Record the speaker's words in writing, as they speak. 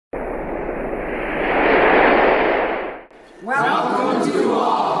Welcome to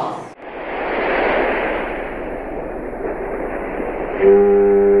all.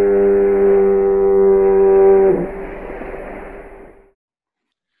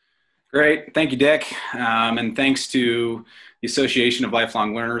 Great. Thank you, Dick. And thanks to the Association of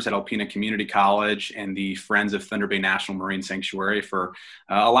Lifelong Learners at Alpena Community College and the Friends of Thunder Bay National Marine Sanctuary for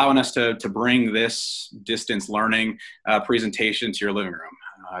allowing us to bring this distance learning presentation to your living room.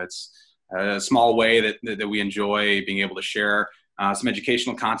 It's a small way that we enjoy being able to share some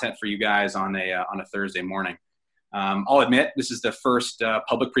educational content for you guys on a Thursday morning. I'll admit this is the first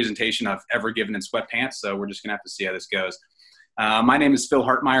public presentation I've ever given in sweatpants, so we're just going to have to see how this goes. My name is Phil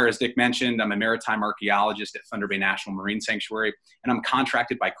Hartmeyer, as Dick mentioned. I'm a maritime archaeologist at Thunder Bay National Marine Sanctuary, and I'm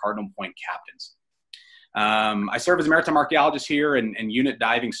contracted by Cardinal Point Captains. I serve as a maritime archaeologist here and unit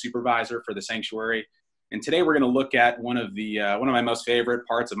diving supervisor for the sanctuary. And today we're going to look at one of my most favorite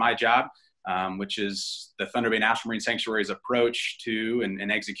parts of my job, which is the Thunder Bay National Marine Sanctuary's approach to and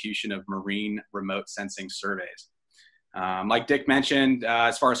execution of marine remote sensing surveys. Like Dick mentioned,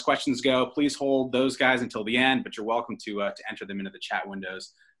 as far as questions go, please hold those guys until the end, but you're welcome to enter them into the chat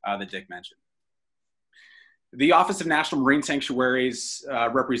windows that Dick mentioned. The Office of National Marine Sanctuaries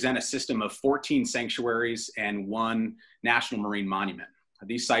represent a system of 14 sanctuaries and 1 national marine monument.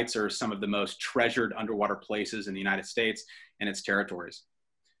 These sites are some of the most treasured underwater places in the United States and its territories.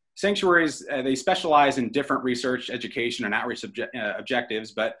 Sanctuaries, they specialize in different research, education, and outreach objectives,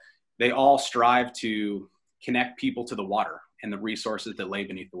 but they all strive to connect people to the water and the resources that lay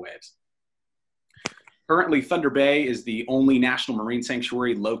beneath the waves. Currently, Thunder Bay is the only national marine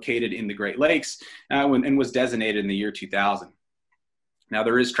sanctuary located in the Great Lakes and was designated in the year 2000. Now,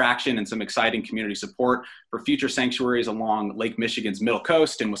 there is traction and some exciting community support for future sanctuaries along Lake Michigan's middle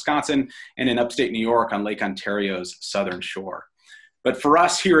coast in Wisconsin and in upstate New York on Lake Ontario's southern shore. But for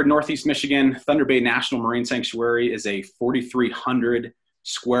us here in Northeast Michigan, Thunder Bay National Marine Sanctuary is a 4,300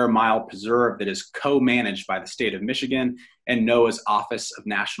 square mile preserve that is co-managed by the state of Michigan and NOAA's Office of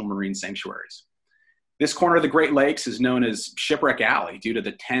National Marine Sanctuaries. This corner of the Great Lakes is known as Shipwreck Alley due to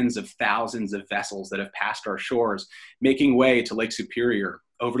the tens of thousands of vessels that have passed our shores, making way to Lake Superior,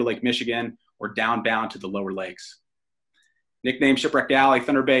 over to Lake Michigan, or downbound to the lower lakes. Nicknamed Shipwreck Alley,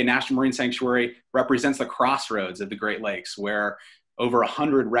 Thunder Bay National Marine Sanctuary represents the crossroads of the Great Lakes, where over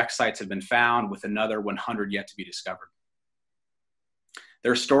 100 wreck sites have been found, with another 100 yet to be discovered.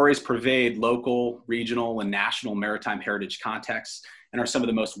 Their stories pervade local, regional, and national maritime heritage contexts and are some of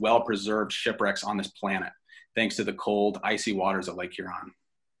the most well-preserved shipwrecks on this planet, thanks to the cold, icy waters of Lake Huron.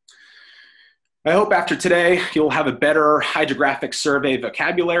 I hope after today, you'll have a better hydrographic survey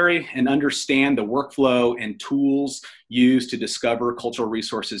vocabulary and understand the workflow and tools used to discover cultural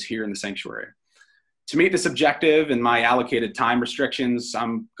resources here in the sanctuary. To meet this objective and my allocated time restrictions,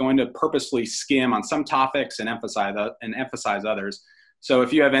 I'm going to purposely skim on some topics and emphasize others. So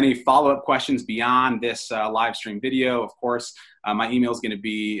if you have any follow-up questions beyond this live stream video, of course, my email is going to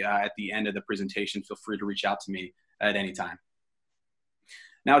be at the end of the presentation. Feel free to reach out to me at any time.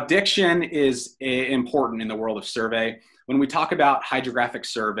 Now, diction is important in the world of survey. When we talk about hydrographic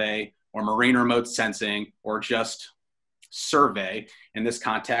survey or marine remote sensing or just survey in this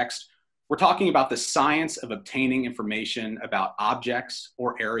context, we're talking about the science of obtaining information about objects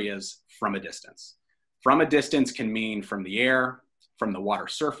or areas from a distance. From a distance can mean from the air, from the water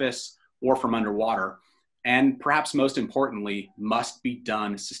surface, or from underwater, and perhaps most importantly, must be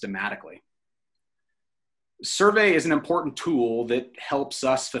done systematically. Survey is an important tool that helps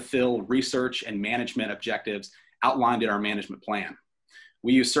us fulfill research and management objectives outlined in our management plan.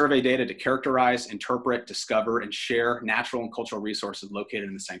 We use survey data to characterize, interpret, discover, and share natural and cultural resources located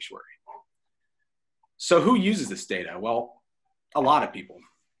in the sanctuary. So who uses this data? Well, a lot of people.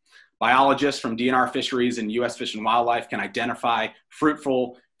 Biologists from DNR Fisheries and U.S. Fish and Wildlife can identify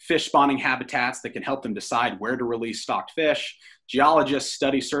fruitful fish spawning habitats that can help them decide where to release stocked fish. Geologists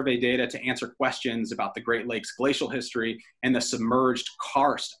study survey data to answer questions about the Great Lakes glacial history and the submerged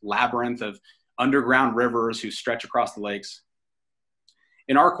karst labyrinth of underground rivers who stretch across the lakes.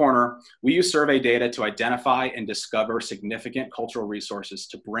 In our corner, we use survey data to identify and discover significant cultural resources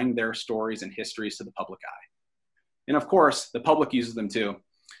to bring their stories and histories to the public eye. And of course, the public uses them too.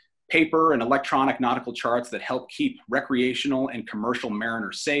 Paper and electronic nautical charts that help keep recreational and commercial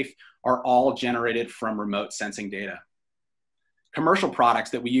mariners safe are all generated from remote sensing data. Commercial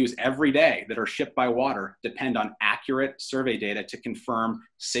products that we use every day that are shipped by water depend on accurate survey data to confirm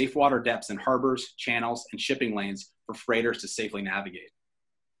safe water depths in harbors, channels, and shipping lanes for freighters to safely navigate.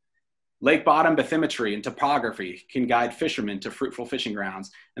 Lake bottom bathymetry and topography can guide fishermen to fruitful fishing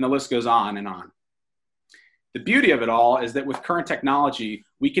grounds, and the list goes on and on. The beauty of it all is that with current technology,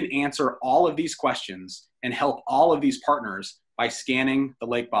 we can answer all of these questions and help all of these partners by scanning the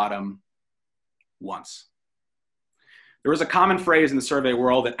lake bottom once. There is a common phrase in the survey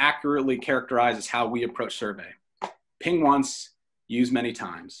world that accurately characterizes how we approach survey. Ping once, use many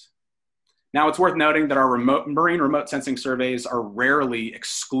times. Now, it's worth noting that our marine remote sensing surveys are rarely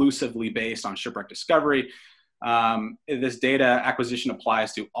exclusively based on shipwreck discovery. This data acquisition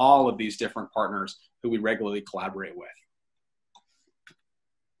applies to all of these different partners who we regularly collaborate with.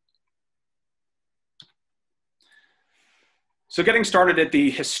 So getting started at the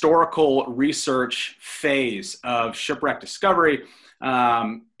historical research phase of shipwreck discovery,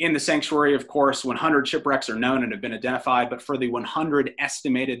 in the sanctuary, of course, 100 shipwrecks are known and have been identified, but for the 100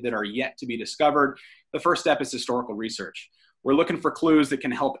 estimated that are yet to be discovered, the first step is historical research. We're looking for clues that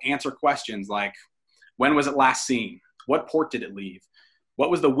can help answer questions like, when was it last seen? What port did it leave? What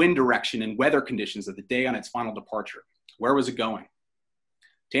was the wind direction and weather conditions of the day on its final departure? Where was it going?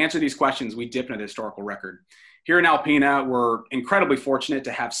 To answer these questions, we dip into the historical record. Here in Alpena, we're incredibly fortunate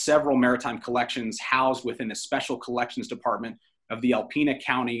to have several maritime collections housed within a special collections department of the Alpena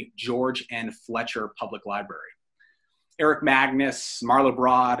County George N. Fletcher Public Library. Eric Magnus, Marla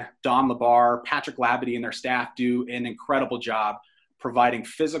Broad, Don Labar, Patrick Labadie, and their staff do an incredible job providing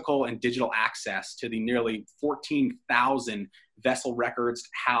physical and digital access to the nearly 14,000 vessel records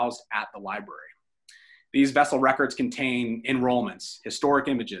housed at the library. These vessel records contain enrollments, historic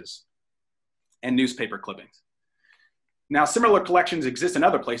images, and newspaper clippings. Now, similar collections exist in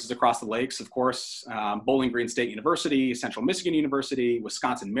other places across the lakes, of course, Bowling Green State University, Central Michigan University,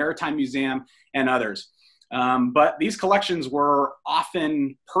 Wisconsin Maritime Museum, and others. But these collections were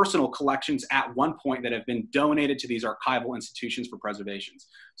often personal collections at one point that have been donated to these archival institutions for preservations.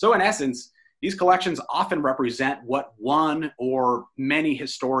 So in essence, these collections often represent what one or many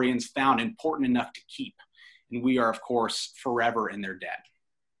historians found important enough to keep. And we are, of course, forever in their debt.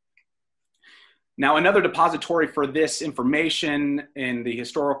 Now, another depository for this information in the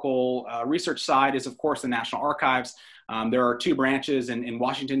historical research side is, of course, the National Archives. There are two branches in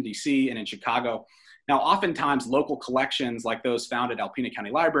Washington, D.C. and in Chicago. Now, oftentimes, local collections like those found at Alpena County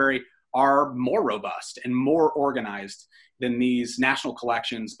Library are more robust and more organized than these national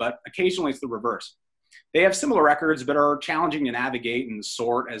collections, but occasionally it's the reverse. They have similar records, but are challenging to navigate and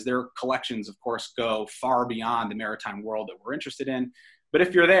sort as their collections, of course, go far beyond the maritime world that we're interested in. But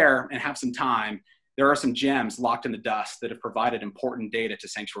if you're there and have some time, there are some gems locked in the dust that have provided important data to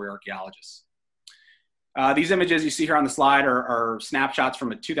sanctuary archaeologists. These images you see here on the slide are snapshots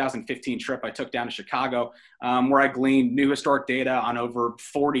from a 2015 trip I took down to Chicago, where I gleaned new historic data on over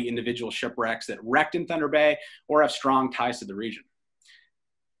 40 individual shipwrecks that wrecked in Thunder Bay or have strong ties to the region.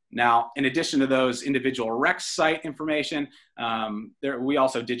 Now, in addition to those individual wreck site information, we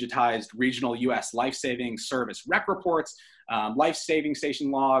also digitized regional U.S. life-saving service wreck reports, life-saving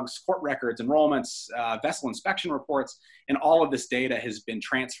station logs, court records, enrollments, vessel inspection reports, and all of this data has been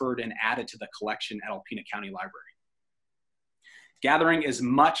transferred and added to the collection at Alpena County Library. Gathering as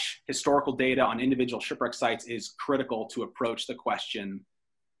much historical data on individual shipwreck sites is critical to approach the question,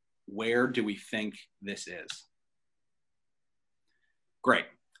 where do we think this is? Great.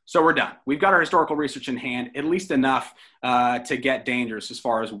 So we're done. We've got our historical research in hand, at least enough to get dangerous as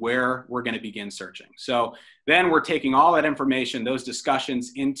far as where we're going to begin searching. So then we're taking all that information, those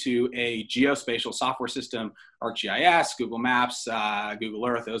discussions, into a geospatial software system, ArcGIS, Google Maps, Google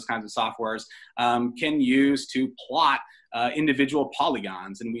Earth, those kinds of softwares can use to plot individual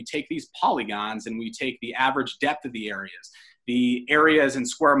polygons. And we take these polygons and we take the average depth of the areas in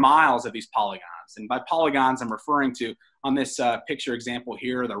square miles of these polygons. And by polygons, I'm referring to, on this picture example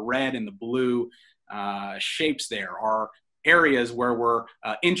here, the red and the blue shapes there are areas where we're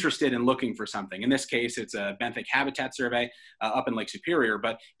interested in looking for something. In this case, it's a benthic habitat survey up in Lake Superior,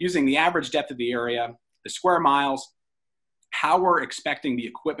 but using the average depth of the area, the square miles, how we're expecting the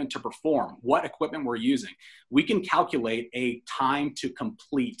equipment to perform, what equipment we're using, we can calculate a time to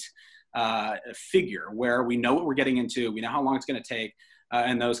complete figure where we know what we're getting into, we know how long it's going to take,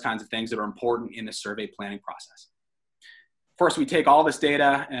 and those kinds of things that are important in the survey planning process. Of course, we take all this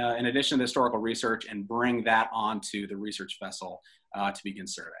data in addition to the historical research and bring that onto the research vessel to begin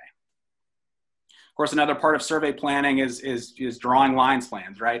survey. Of course, another part of survey planning is drawing lines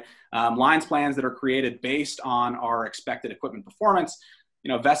plans, right? Lines plans that are created based on our expected equipment performance.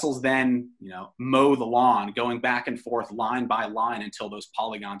 Vessels then, mow the lawn, going back and forth line by line until those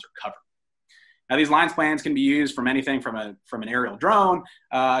polygons are covered. Now, these lines plans can be used from anything from an aerial drone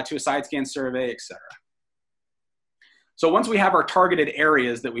to a side scan survey, et cetera. So once we have our targeted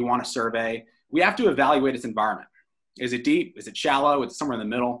areas that we want to survey, we have to evaluate its environment. Is it deep? Is it shallow? Is it somewhere in the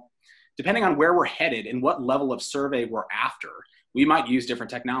middle? Depending on where we're headed and what level of survey we're after, we might use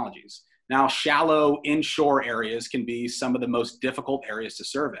different technologies. Now, shallow inshore areas can be some of the most difficult areas to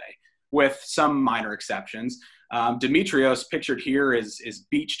survey, with some minor exceptions. Demetrios, pictured here, is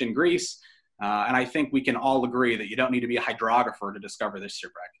beached in Greece, and I think we can all agree that you don't need to be a hydrographer to discover this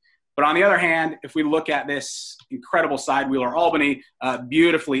shipwreck. But on the other hand, if we look at this incredible side wheeler Albany,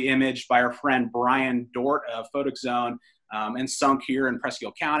 beautifully imaged by our friend Brian Dort of Photic Zone, and sunk here in Presque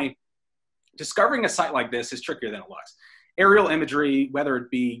Isle County, discovering a site like this is trickier than it looks. Aerial imagery, whether it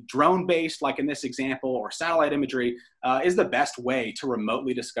be drone-based, like in this example, or satellite imagery, is the best way to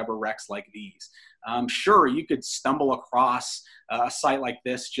remotely discover wrecks like these. Sure, you could stumble across a site like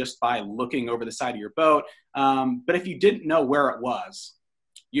this just by looking over the side of your boat, but if you didn't know where it was,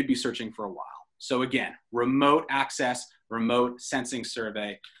 you'd be searching for a while. So again, remote access, remote sensing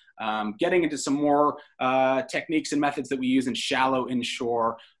survey, getting into some more techniques and methods that we use in shallow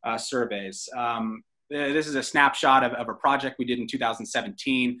inshore surveys. This is a snapshot of a project we did in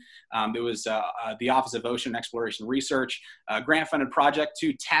 2017. It was the Office of Ocean Exploration Research, a grant-funded project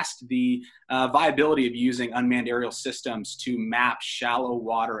to test the viability of using unmanned aerial systems to map shallow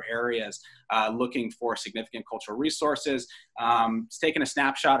water areas, looking for significant cultural resources. It's taken a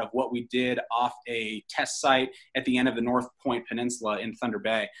snapshot of what we did off a test site at the end of the North Point Peninsula in Thunder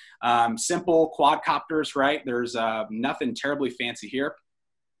Bay. Simple quadcopters, right? There's nothing terribly fancy here.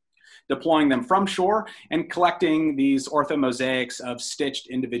 Deploying them from shore and collecting these orthomosaics of stitched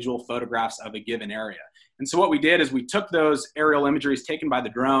individual photographs of a given area. And so what we did is we took those aerial imageries taken by the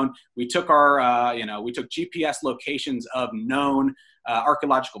drone, we took our, we took GPS locations of known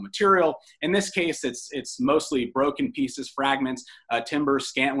archaeological material. In this case, it's mostly broken pieces, fragments,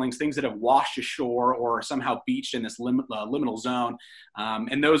 timbers, scantlings, things that have washed ashore or somehow beached in this liminal zone.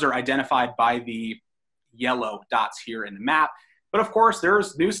 And those are identified by the yellow dots here in the map. But of course,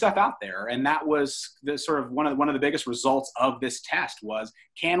 there's new stuff out there, and that was the sort of one of the biggest results of this test was,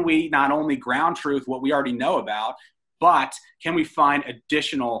 can we not only ground truth what we already know about, but can we find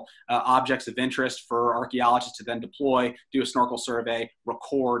additional objects of interest for archaeologists to then deploy, do a snorkel survey,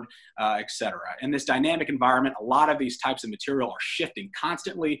 record, etc. In this dynamic environment, a lot of these types of material are shifting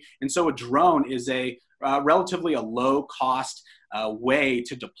constantly, and so a drone is a relatively a low-cost way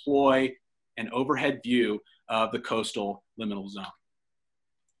to deploy an overhead view of the coastal liminal zone.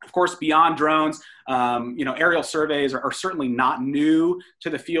 Of course, beyond drones, aerial surveys are certainly not new to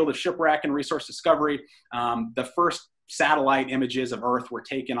the field of shipwreck and resource discovery. The first satellite images of Earth were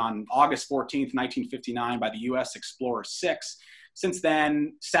taken on August 14th, 1959 by the US Explorer 6. Since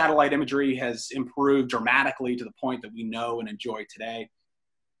then, satellite imagery has improved dramatically to the point that we know and enjoy today.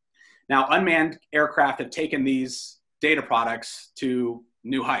 Now, unmanned aircraft have taken these data products to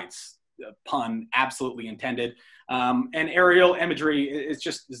new heights. Pun absolutely intended. And aerial imagery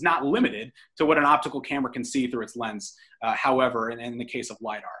is not limited to what an optical camera can see through its lens. However, in the case of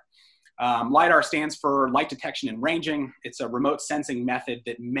LiDAR. LiDAR stands for light detection and ranging. It's a remote sensing method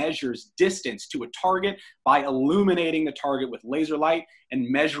that measures distance to a target by illuminating the target with laser light and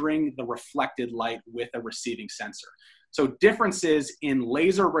measuring the reflected light with a receiving sensor. So differences in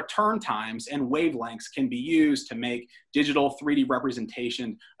laser return times and wavelengths can be used to make digital 3D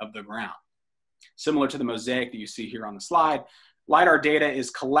representation of the ground. Similar to the mosaic that you see here on the slide, LiDAR data is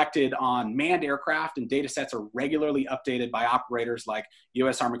collected on manned aircraft, and data sets are regularly updated by operators like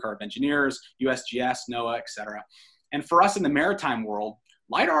U.S. Army Corps of Engineers, USGS, NOAA, et cetera. And for us in the maritime world,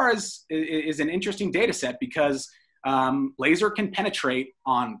 LiDAR is an interesting data set because laser can penetrate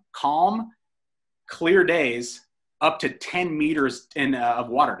on calm, clear days up to 10 meters of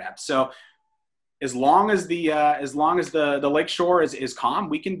water depth. So as long as the lake shore is calm,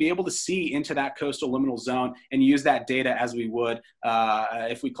 we can be able to see into that coastal liminal zone and use that data as we would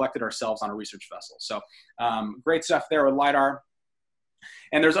if we collected ourselves on a research vessel. So great stuff there with LiDAR.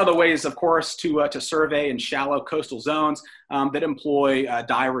 And there's other ways, of course, to survey in shallow coastal zones that employ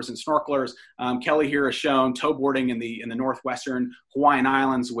divers and snorkelers. Kelly here has shown tow boarding in the northwestern Hawaiian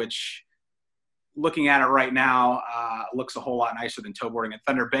Islands, which, looking at it right now, looks a whole lot nicer than tow boarding at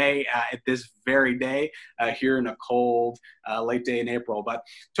Thunder Bay at this very day here in a cold late day in April. But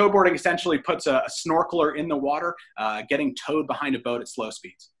tow boarding essentially puts a snorkeler in the water, getting towed behind a boat at slow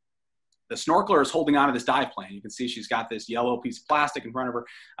speeds. The snorkeler is holding onto this dive plane. You can see she's got this yellow piece of plastic in front of her.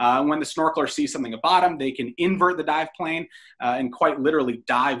 When the snorkeler sees something at bottom, they can invert the dive plane and quite literally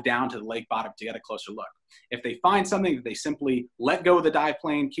dive down to the lake bottom to get a closer look. If they find something, they simply let go of the dive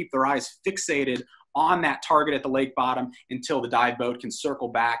plane, keep their eyes fixated on that target at the lake bottom until the dive boat can circle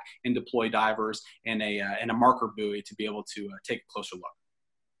back and deploy divers and a marker buoy to be able to take a closer look.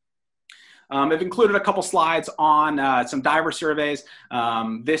 I've included a couple slides on some diver surveys.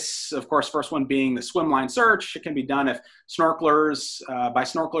 This, of course, first one being the swim line search. It can be done if by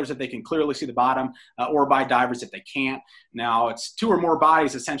snorkelers if they can clearly see the bottom, or by divers if they can't. Now, it's 2 or more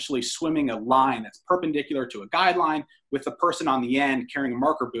bodies essentially swimming a line that's perpendicular to a guideline with the person on the end carrying a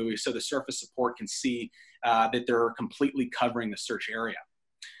marker buoy so the surface support can see that they're completely covering the search area.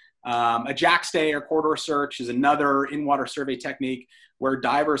 A jackstay or corridor search is another in-water survey technique where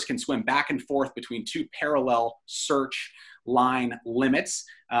divers can swim back and forth between 2 parallel search line limits,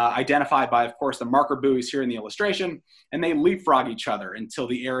 identified by, of course, the marker buoys here in the illustration, and they leapfrog each other until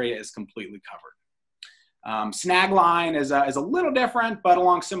the area is completely covered. Snag line is a little different, but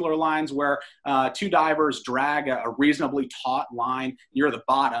along similar lines where 2 divers drag a reasonably taut line near the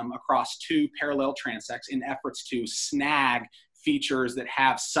bottom across 2 parallel transects in efforts to snag features that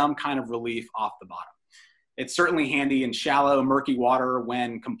have some kind of relief off the bottom. It's certainly handy in shallow, murky water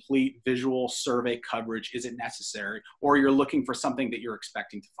when complete visual survey coverage isn't necessary, or you're looking for something that you're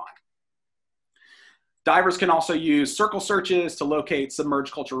expecting to find. Divers can also use circle searches to locate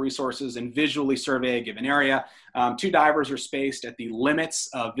submerged cultural resources and visually survey a given area. 2 divers are spaced at the limits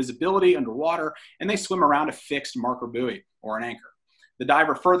of visibility underwater, and they swim around a fixed marker buoy or an anchor. The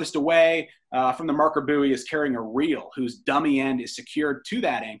diver furthest away from the marker buoy is carrying a reel whose dummy end is secured to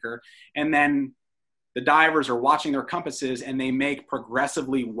that anchor, and then the divers are watching their compasses and they make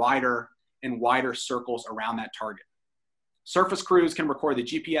progressively wider and wider circles around that target. Surface crews can record the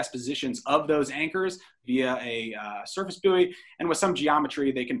GPS positions of those anchors via a surface buoy, and with some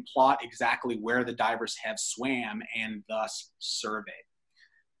geometry, they can plot exactly where the divers have swam and thus surveyed.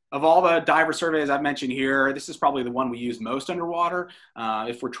 Of all the diver surveys I've mentioned here, this is probably the one we use most underwater.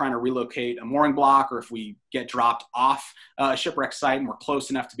 If we're trying to relocate a mooring block, or if we get dropped off a shipwreck site and we're close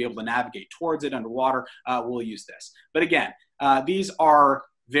enough to be able to navigate towards it underwater, we'll use this. But again, these are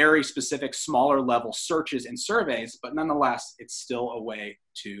very specific, smaller level searches and surveys, but nonetheless, it's still a way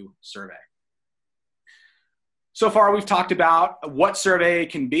to survey. So far, we've talked about what survey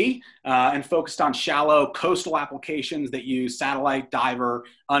can be and focused on shallow coastal applications that use satellite, diver,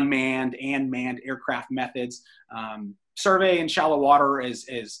 unmanned, and manned aircraft methods. Survey in shallow water is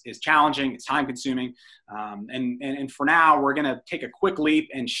challenging, it's time consuming. And for now, we're gonna take a quick leap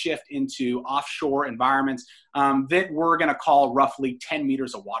and shift into offshore environments that we're gonna call roughly 10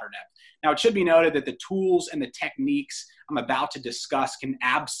 meters of water depth. Now, it should be noted that the tools and the techniques I'm about to discuss can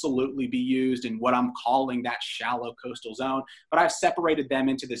absolutely be used in what I'm calling that shallow coastal zone, but I've separated them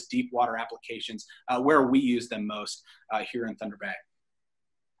into this deep water applications where we use them most here in Thunder Bay.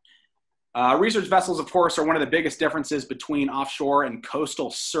 Research vessels, of course, are one of the biggest differences between offshore and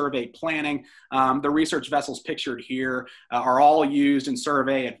coastal survey planning. The research vessels pictured here are all used in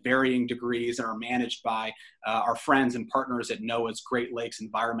survey at varying degrees and are managed by our friends and partners at NOAA's Great Lakes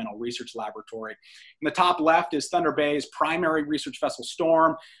Environmental Research Laboratory. In the top left is Thunder Bay's primary research vessel,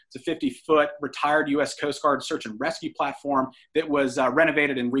 Storm. It's a 50-foot retired U.S. Coast Guard search and rescue platform that was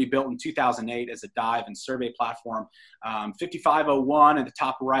renovated and rebuilt in 2008 as a dive and survey platform. 5501 at the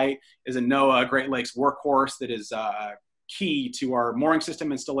top right is a NOAA Great Lakes workhorse that is key to our mooring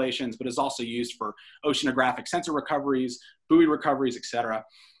system installations, but is also used for oceanographic sensor recoveries, buoy recoveries, etc.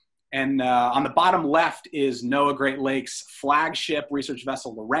 And on the bottom left is NOAA Great Lakes flagship research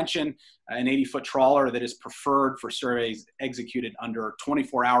vessel Laurentian, an 80-foot trawler that is preferred for surveys executed under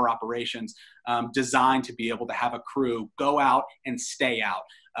 24-hour operations, designed to be able to have a crew go out and stay out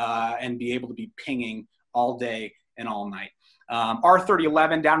and be able to be pinging all day and all night.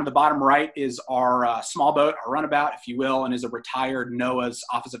 R3011 down to the bottom right is our small boat, our runabout, if you will, and is a retired NOAA's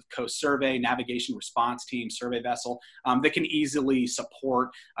Office of Coast Survey Navigation Response Team survey vessel that can easily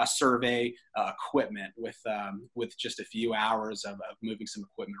support survey equipment with just a few hours of moving some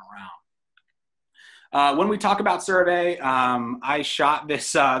equipment around. When we talk about survey, I shot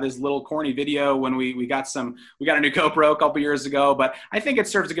this little corny video when we got a new GoPro a couple years ago, but I think it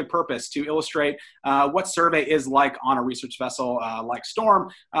serves a good purpose to illustrate what survey is like on a research vessel like Storm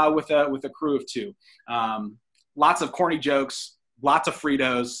with a crew of 2. Lots of corny jokes, lots of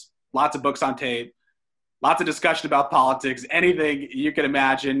Fritos, lots of books on tape, lots of discussion about politics, anything you can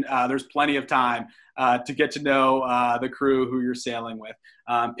imagine. There's plenty of time to get to know the crew who you're sailing with.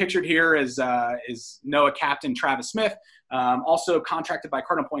 Pictured here is NOAA Captain Travis Smith, also contracted by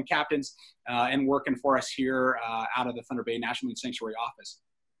Cardinal Point Captains and working for us here out of the Thunder Bay National Marine Sanctuary office.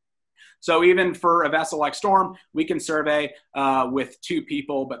 So even for a vessel like Storm, we can survey with 2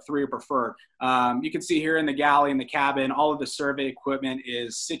 people, but 3 are preferred. You can see here in the galley, in the cabin, all of the survey equipment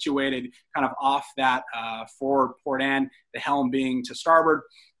is situated kind of off that forward port end, the helm being to starboard.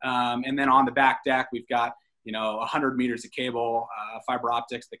 And then on the back deck, we've got 100 meters of cable, fiber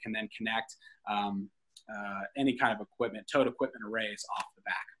optics that can then connect any kind of equipment, towed equipment arrays off the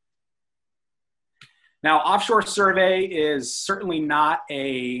back. Now, offshore survey is certainly not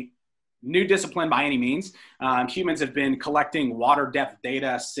a new discipline by any means. Humans have been collecting water depth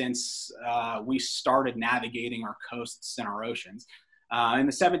data since we started navigating our coasts and our oceans. In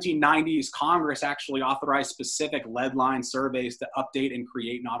the 1790s, Congress actually authorized specific lead line surveys to update and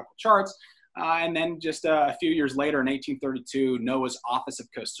create nautical charts. And then just a few years later, in 1832, NOAA's Office of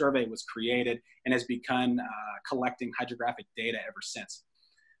Coast Survey was created and has begun collecting hydrographic data ever since.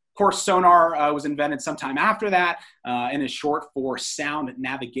 Of course, sonar was invented sometime after that and is short for sound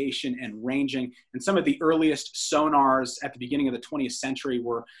navigation and ranging. And some of the earliest sonars at the beginning of the 20th century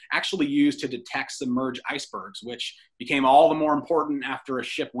were actually used to detect submerged icebergs, which became all the more important after a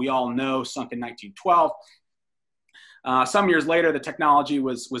ship we all know sunk in 1912. Some years later, the technology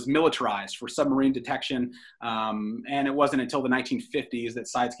was militarized for submarine detection, and it wasn't until the 1950s that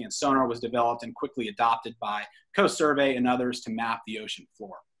side-scan sonar was developed and quickly adopted by Coast Survey and others to map the ocean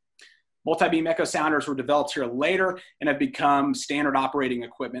floor. Multi-beam echo sounders were developed here later and have become standard operating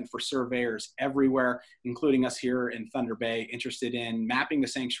equipment for surveyors everywhere, including us here in Thunder Bay, interested in mapping the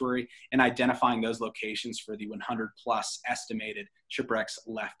sanctuary and identifying those locations for the 100+ estimated shipwrecks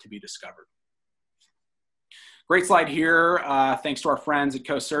left to be discovered. Great slide here, thanks to our friends at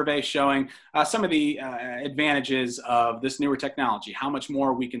Coast Survey, showing some of the advantages of this newer technology, how much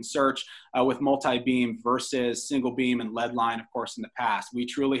more we can search with multi-beam versus single beam and lead line, of course, in the past. We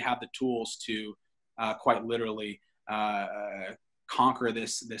truly have the tools to quite literally conquer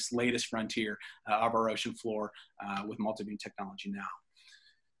this latest frontier of our ocean floor with multi-beam technology now.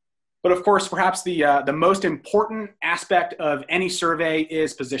 But of course, perhaps the most important aspect of any survey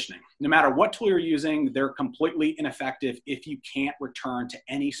is positioning. No matter what tool you're using, they're completely ineffective if you can't return to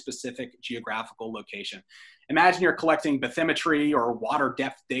any specific geographical location. Imagine you're collecting bathymetry or water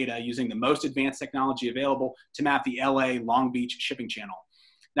depth data using the most advanced technology available to map the LA Long Beach shipping channel.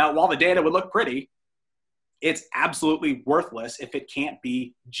 Now, while the data would look pretty, it's absolutely worthless if it can't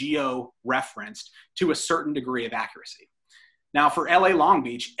be geo-referenced to a certain degree of accuracy. Now, for LA Long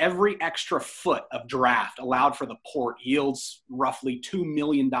Beach, every extra foot of draft allowed for the port yields roughly $2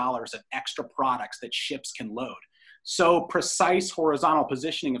 million of extra products that ships can load. So precise horizontal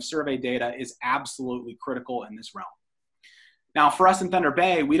positioning of survey data is absolutely critical in this realm. Now, for us in Thunder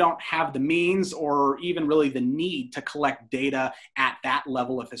Bay, we don't have the means or even really the need to collect data at that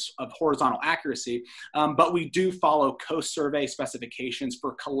level of horizontal accuracy, but we do follow Coast Survey specifications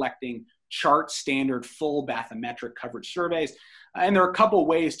for collecting chart standard full bathymetric coverage surveys. And there are a couple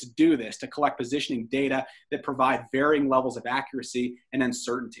ways to do this, to collect positioning data that provide varying levels of accuracy and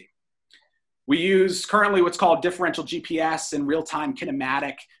uncertainty. We use currently what's called differential GPS and real-time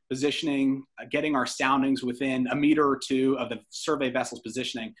kinematic positioning, getting our soundings within a meter or two of the survey vessel's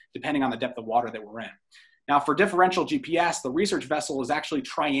positioning, depending on the depth of water that we're in. Now, for differential GPS, the research vessel is actually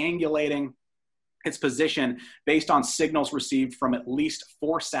triangulating its position based on signals received from at least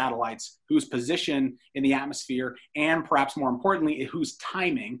 4 satellites whose position in the atmosphere and perhaps more importantly, whose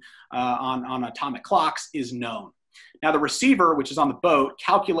timing on atomic clocks is known. Now the receiver, which is on the boat,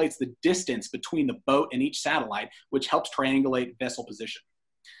 calculates the distance between the boat and each satellite, which helps triangulate vessel position.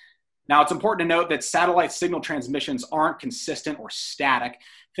 Now it's important to note that satellite signal transmissions aren't consistent or static.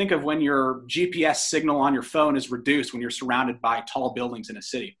 Think of when your GPS signal on your phone is reduced when you're surrounded by tall buildings in a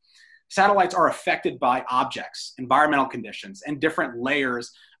city. Satellites are affected by objects, environmental conditions, and different layers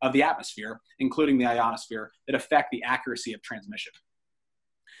of the atmosphere, including the ionosphere, that affect the accuracy of transmission.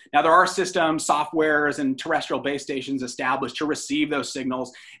 Now, there are systems, softwares, and terrestrial base stations established to receive those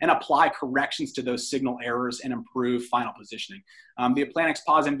signals and apply corrections to those signal errors and improve final positioning. The Atlantic's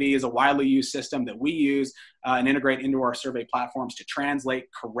POSNV is a widely used system that we use and integrate into our survey platforms to translate,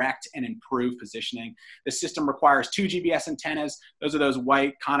 correct, and improve positioning. The system requires 2 GBS antennas. Those are those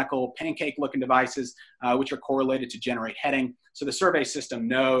white, conical, pancake-looking devices which are correlated to generate heading. So the survey system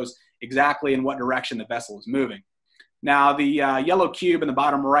knows exactly in what direction the vessel is moving. Now, the yellow cube in the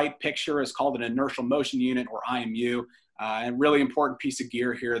bottom right picture is called an inertial motion unit, or IMU, a really important piece of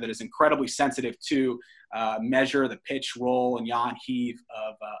gear here that is incredibly sensitive to measure the pitch, roll, and yaw and heave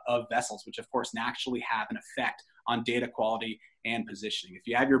of vessels, which of course naturally have an effect on data quality and positioning. If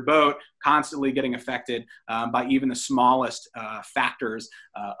you have your boat constantly getting affected by even the smallest factors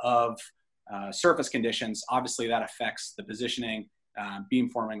of surface conditions, obviously that affects the positioning,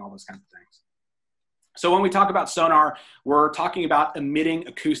 beam forming, all those kinds of things. So when we talk about sonar, we're talking about emitting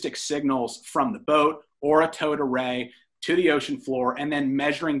acoustic signals from the boat or a towed array to the ocean floor and then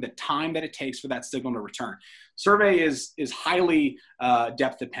measuring the time that it takes for that signal to return. Survey is highly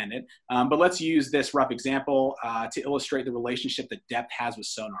depth dependent, but let's use this rough example to illustrate the relationship that depth has with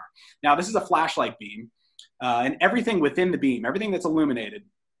sonar. Now, this is a flashlight beam, and everything within the beam, everything that's illuminated,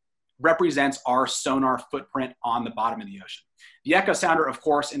 represents our sonar footprint on the bottom of the ocean. The echo sounder, of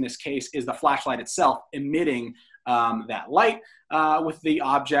course, in this case, is the flashlight itself emitting that light, with the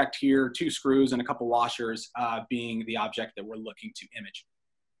object here, 2 screws and a couple washers, being the object that we're looking to image.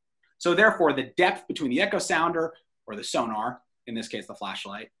 So therefore, the depth between the echo sounder, or the sonar, in this case the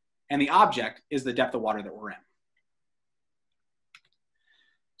flashlight, and the object is the depth of water that we're in.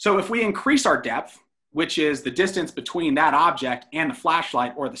 So if we increase our depth, which is the distance between that object and the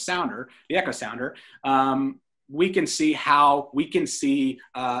flashlight or the sounder, the echo sounder, we can see how we can see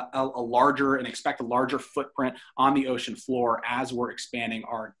a larger and expect a larger footprint on the ocean floor as we're expanding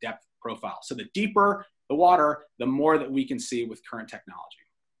our depth profile. So the deeper the water, the more that we can see with current technology.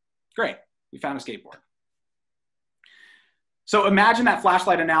 Great, we found a skateboard. So imagine that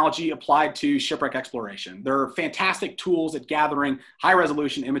flashlight analogy applied to shipwreck exploration. There are fantastic tools at gathering high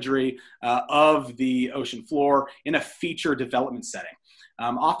resolution imagery of the ocean floor in a feature development setting.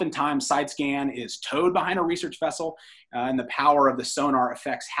 Oftentimes, side scan is towed behind a research vessel, and the power of the sonar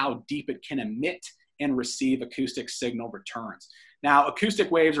affects how deep it can emit and receive acoustic signal returns. Now, acoustic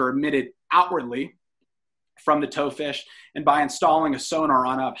waves are emitted outwardly from the towfish, and by installing a sonar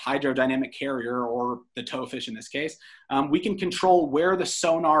on a hydrodynamic carrier, or the towfish in this case, we can control where the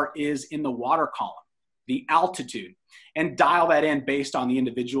sonar is in the water column, the altitude, and dial that in based on the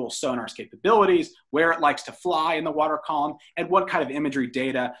individual sonar's capabilities, where it likes to fly in the water column, and what kind of imagery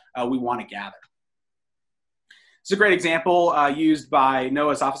data we want to gather. It's a great example used by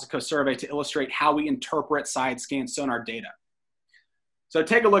NOAA's Office of Coast Survey to illustrate how we interpret side scan sonar data. So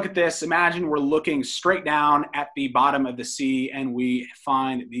take a look at this. Imagine we're looking straight down at the bottom of the sea and we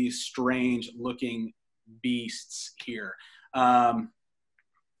find these strange looking beasts here. Now,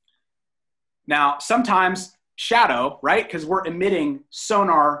 sometimes shadow, right? Because we're emitting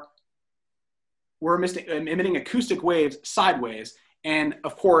sonar, we're emitting acoustic waves sideways. And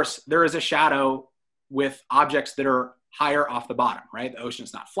of course, there is a shadow with objects that are higher off the bottom, right? The ocean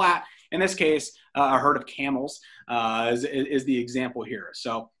is not flat. In this case, a herd of camels is the example here.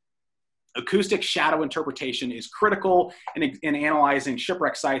 So acoustic shadow interpretation is critical in analyzing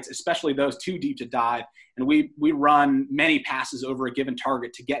shipwreck sites, especially those too deep to dive. And we run many passes over a given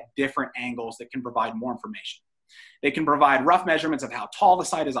target to get different angles that can provide more information. They can provide rough measurements of how tall the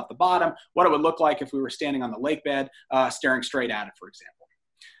site is off the bottom, what it would look like if we were standing on the lake bed, staring straight at it, for example.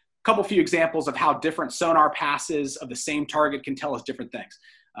 A few examples of how different sonar passes of the same target can tell us different things.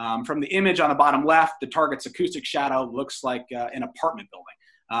 From the image on the bottom left, the target's acoustic shadow looks like an apartment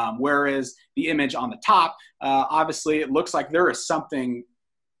building, whereas the image on the top, obviously it looks like there is something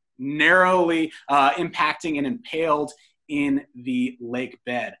narrowly impacting and impaled in the lake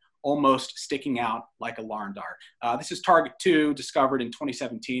bed, almost sticking out like a alarm dart. This is target 2, discovered in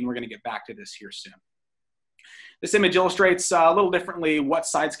 2017. We're going to get back to this here soon. This image illustrates a little differently what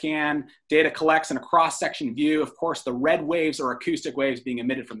side scan data collects in a cross-section view. Of course, the red waves are acoustic waves being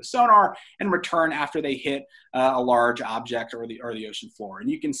emitted from the sonar and return after they hit a large object or the ocean floor. And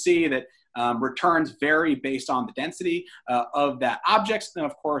you can see that returns vary based on the density of that object, and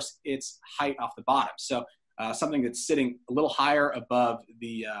of course, its height off the bottom. So something that's sitting a little higher above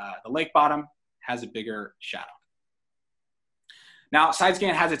the lake bottom has a bigger shadow. Now, side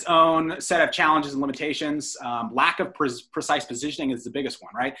scan has its own set of challenges and limitations. Lack of precise positioning is the biggest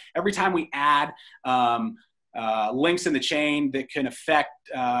one, right? Every time we add links in the chain that can affect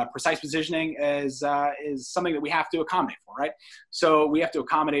precise positioning is something that we have to accommodate for, right? So we have to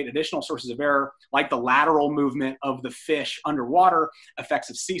accommodate additional sources of error, like the lateral movement of the fish underwater, effects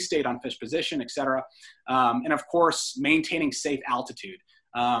of sea state on fish position, et cetera. And of course, maintaining safe altitude.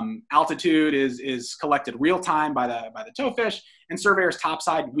 Altitude is collected real time by the towfish, and surveyors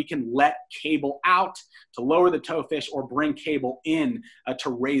topside, we can let cable out to lower the towfish or bring cable in to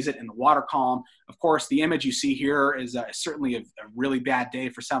raise it in the water column. Of course, the image you see here is certainly a really bad day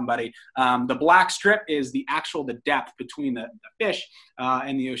for somebody. The black strip is the depth between the fish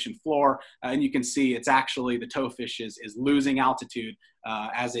and the ocean floor, and you can see it's actually the towfish is losing altitude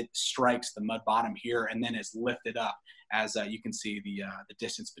as it strikes the mud bottom here and then is lifted up, as you can see the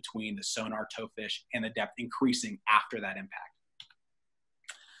distance between the sonar towfish and the depth increasing after that impact.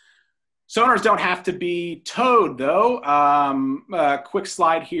 Sonars don't have to be towed, though. A quick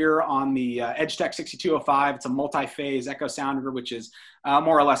slide here on the EdgeTech 6205. It's a multi-phase echo sounder, which is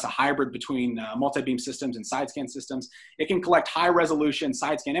more or less a hybrid between multi-beam systems and side-scan systems. It can collect high-resolution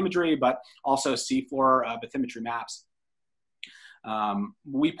side-scan imagery, but also seafloor bathymetry maps.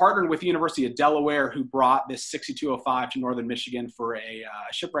 We partnered with the University of Delaware, who brought this 6205 to Northern Michigan for a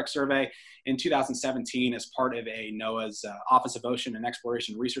shipwreck survey in 2017 as part of a NOAA's Office of Ocean and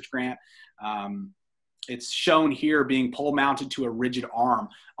Exploration Research Grant. It's shown here being pole mounted to a rigid arm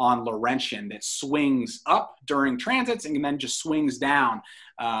on Laurentian that swings up during transits and then just swings down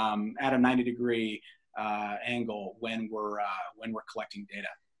at a 90-degree angle when we're collecting data.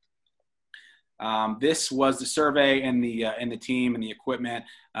 This was the survey and the team and the equipment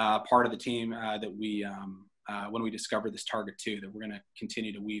part of the team that we when we discovered this target too, that we're going to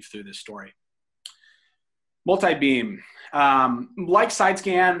continue to weave through this story. Multi-beam. Like side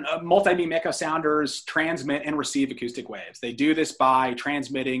scan, multi-beam echo sounders transmit and receive acoustic waves. They do this by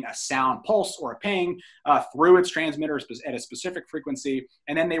transmitting a sound pulse or a ping through its transmitters at a specific frequency,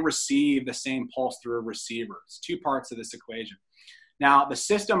 and then they receive the same pulse through a receiver. It's two parts of this equation. Now, the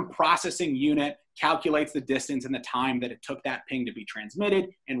system processing unit calculates the distance and the time that it took that ping to be transmitted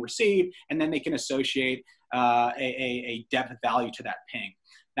and received, and then they can associate a depth value to that ping.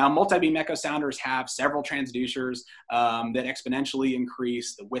 Now, multi-beam echo sounders have several transducers that exponentially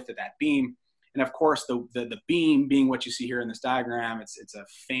increase the width of that beam. And of course, the beam being what you see here in this diagram, it's a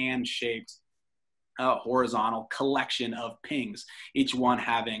fan-shaped horizontal collection of pings, each one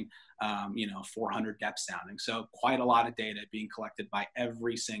having 400 depth sounding. So quite a lot of data being collected by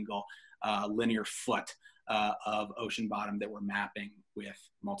every single linear foot of ocean bottom that we're mapping with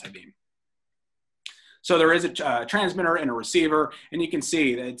multi-beam. So there is a transmitter and a receiver, and you can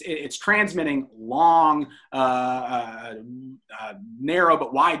see that it's transmitting long, narrow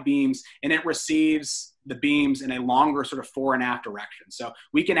but wide beams, and it receives the beams in a longer sort of fore and aft direction. So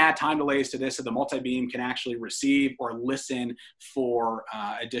we can add time delays to this so the multi-beam can actually receive or listen for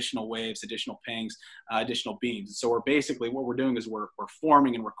additional waves, additional pings, additional beams. So we're basically, what we're doing is we're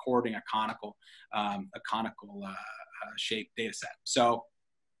forming and recording a conical shaped data set. So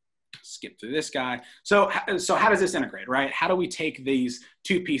skip through this guy. So how does this integrate, right? How do we take these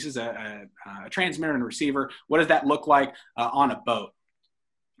two pieces, a transmitter and a receiver? What does that look like on a boat?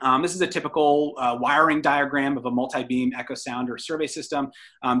 This is a typical wiring diagram of a multi-beam echo sounder survey system.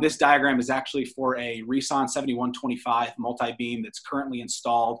 This diagram is actually for a Reson 7125 multi-beam that's currently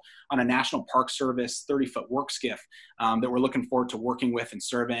installed on a National Park Service 30-foot work skiff that we're looking forward to working with and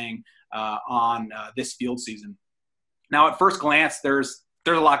surveying on this field season. Now, at first glance, there's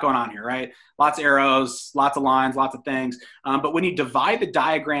a lot going on here, right? Lots of arrows, lots of lines, lots of things. But when you divide the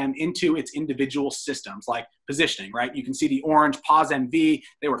diagram into its individual systems, like positioning, right? You can see the orange pause MV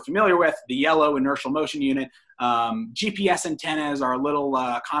they were familiar with, the yellow inertial motion unit. GPS antennas are little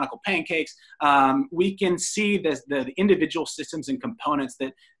conical pancakes. We can see the individual systems and components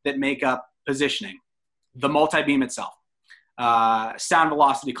that make up positioning. The multi-beam itself, sound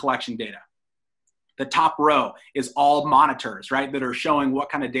velocity collection data. The top row is all monitors, right, that are showing what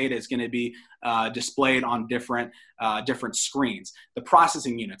kind of data is going to be displayed on different screens. The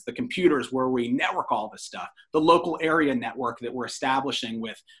processing units, the computers where we network all this stuff, the local area network that we're establishing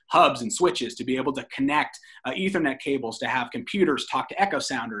with hubs and switches to be able to connect Ethernet cables to have computers talk to echo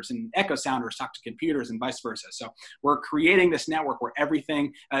sounders and echo sounders talk to computers and vice versa. So we're creating this network where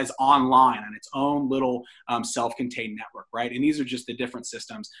everything is online on its own little self-contained network, right? And these are just the different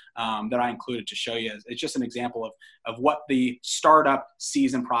systems that I included to show you. It's just an example of what the startup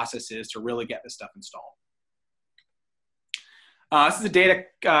season process is to really get this stuff installed. This is a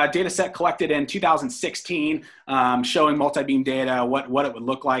data set collected in 2016 showing multi-beam data, what it would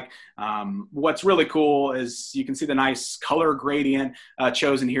look like. What's really cool is you can see the nice color gradient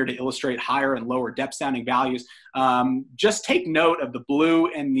chosen here to illustrate higher and lower depth sounding values. Just take note of the blue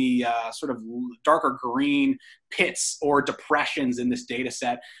and the sort of darker green pits or depressions in this data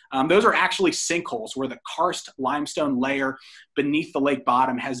set. Those are actually sinkholes where the karst limestone layer beneath the lake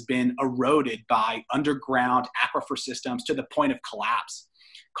bottom has been eroded by underground aquifer systems to the point of collapse,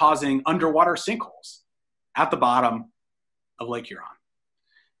 causing underwater sinkholes at the bottom of Lake Huron.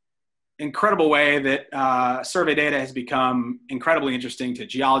 Incredible way that survey data has become incredibly interesting to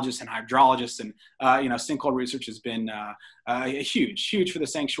geologists and hydrologists, and sinkhole research has been huge for the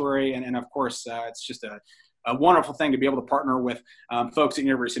sanctuary, and of course it's just a wonderful thing to be able to partner with folks at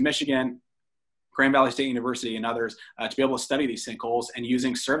University of Michigan, Grand Valley State University, and others to be able to study these sinkholes and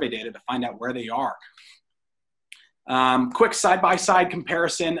using survey data to find out where they are. Quick side-by-side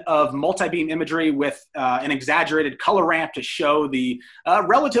comparison of multi-beam imagery with an exaggerated color ramp to show the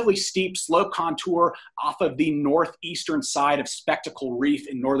relatively steep slope contour off of the northeastern side of Spectacle Reef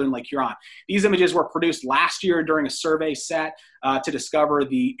in northern Lake Huron. These images were produced last year during a survey set to discover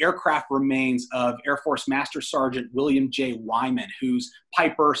the aircraft remains of Air Force Master Sergeant William J. Wyman, whose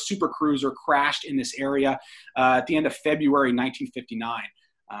Piper supercruiser crashed in this area at the end of February 1959.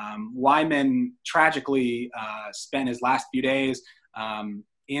 Wyman tragically spent his last few days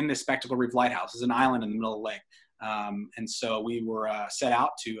in the Spectacle Reef Lighthouse. It's an island in the middle of the lake. And so we were set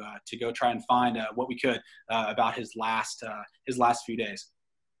out to go try and find what we could about his last few days.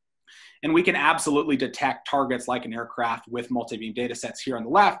 And we can absolutely detect targets like an aircraft with multi-beam data sets here on the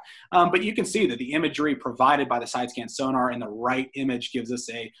left. But you can see that the imagery provided by the side scan sonar in the right image gives us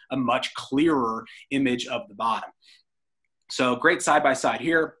a much clearer image of the bottom. So great side-by-side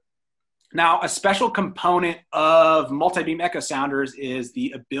here. Now, a special component of multi-beam echo sounders is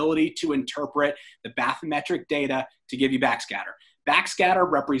the ability to interpret the bathymetric data to give you backscatter.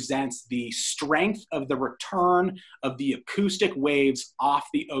 Backscatter represents the strength of the return of the acoustic waves off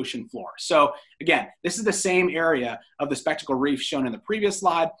the ocean floor. So again, this is the same area of the Spectacle Reef shown in the previous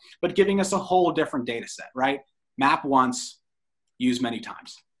slide, but giving us a whole different data set, right? Map once, use many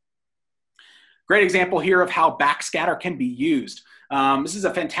times. Great example here of how backscatter can be used. This is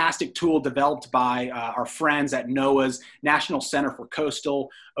a fantastic tool developed by our friends at NOAA's National Center for Coastal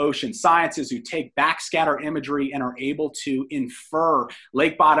Ocean Sciences, who take backscatter imagery and are able to infer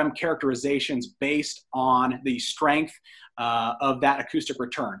lake bottom characterizations based on the strength of that acoustic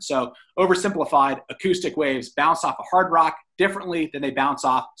return. So oversimplified, acoustic waves bounce off a hard rock differently than they bounce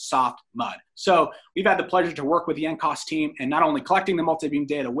off soft mud. So we've had the pleasure to work with the NCOS team and not only collecting the multi-beam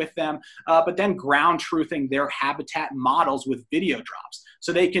data with them, but then ground truthing their habitat models with video drops.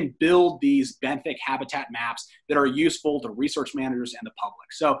 So they can build these benthic habitat maps that are useful to research managers and the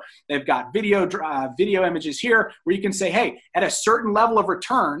public. So they've got video images here where you can say, hey, at a certain level of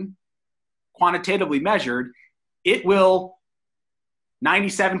return, quantitatively measured, it will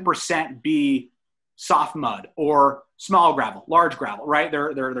 97% be soft mud or small gravel, large gravel, right?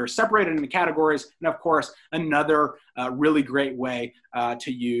 They're separated into categories. And of course, another really great way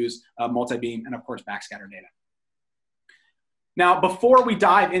to use multi-beam and of course, backscatter data. Now, before we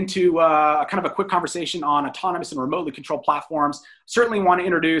dive into kind of a quick conversation on autonomous and remotely controlled platforms, certainly want to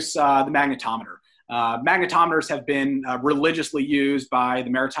introduce the magnetometer. Magnetometers have been religiously used by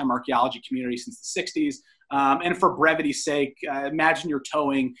the maritime archaeology community since the 60s. And for brevity's sake, imagine you're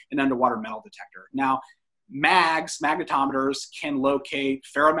towing an underwater metal detector. Now, magnetometers can locate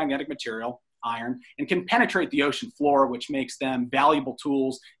ferromagnetic material, iron, and can penetrate the ocean floor, which makes them valuable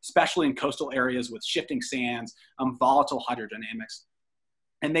tools, especially in coastal areas with shifting sands, volatile hydrodynamics.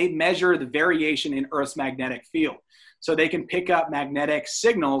 And they measure the variation in Earth's magnetic field. So they can pick up magnetic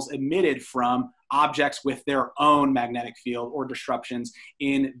signals emitted from objects with their own magnetic field or disruptions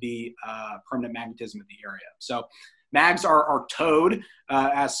in the permanent magnetism of the area. So mags are towed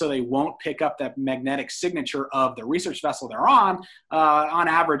so they won't pick up that magnetic signature of the research vessel they're on. On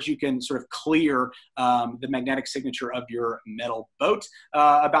average, you can sort of clear the magnetic signature of your metal boat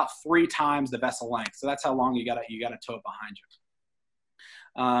about 3 times the vessel length. So that's how long you gotta tow it behind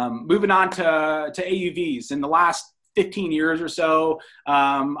you. Moving on to AUVs. In the last 15 years or so,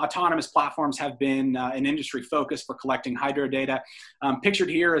 autonomous platforms have been an industry focus for collecting hydro data. Pictured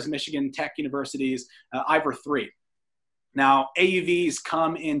here is Michigan Tech University's IVER 3. Now, AUVs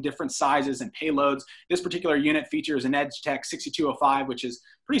come in different sizes and payloads. This particular unit features an EdgeTech 6205, which is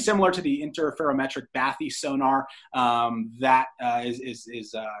pretty similar to the interferometric bathy sonar that is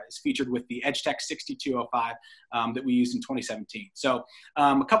featured with the EdgeTech 6205 that we used in 2017. So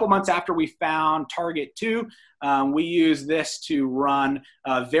a couple months after we found Target 2, we use this to run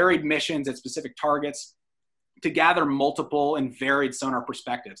varied missions at specific targets to gather multiple and varied sonar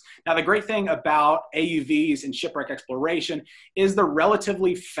perspectives. Now, the great thing about AUVs and shipwreck exploration is the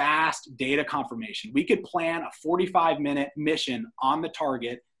relatively fast data confirmation. We could plan a 45-minute mission on the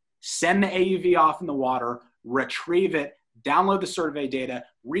target, send the AUV off in the water, retrieve it, download the survey data,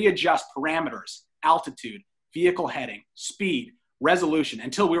 readjust parameters, altitude, vehicle heading, speed, resolution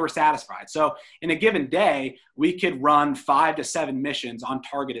until we were satisfied. So in a given day, we could run 5 to 7 missions on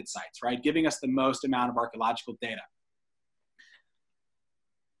targeted sites, right? Giving us the most amount of archaeological data.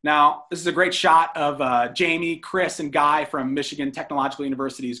 Now, this is a great shot of Jamie, Chris, and Guy from Michigan Technological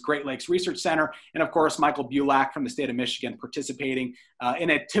University's Great Lakes Research Center, and of course, Michael Bulak from the state of Michigan participating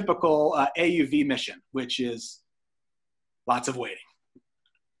in a typical AUV mission, which is lots of waiting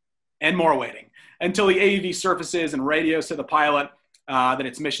and more waiting until the AUV surfaces and radios to the pilot that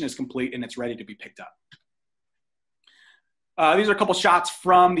its mission is complete and it's ready to be picked up. These are a couple shots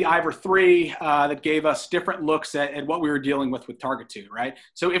from the Ivor 3 that gave us different looks at what we were dealing with Target 2, right?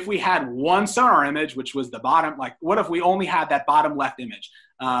 So if we had one sonar image, which was the bottom, like what if we only had that bottom left image?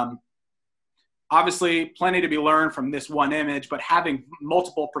 Obviously, plenty to be learned from this one image, but having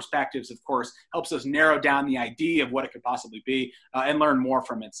multiple perspectives, of course, helps us narrow down the idea of what it could possibly be and learn more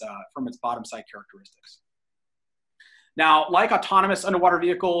from its bottom side characteristics. Now, like autonomous underwater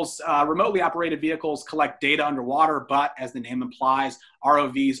vehicles, remotely operated vehicles collect data underwater, but as the name implies,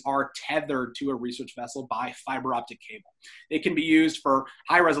 ROVs are tethered to a research vessel by fiber optic cable. They can be used for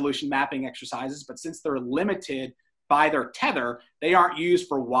high resolution mapping exercises, but since they're limited by their tether, they aren't used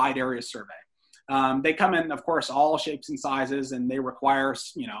for wide area survey. They come in, of course, all shapes and sizes, and they require,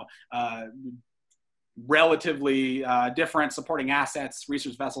 relatively different supporting assets,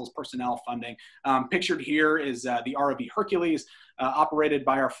 research vessels, personnel, funding. Pictured here is the ROV Hercules, operated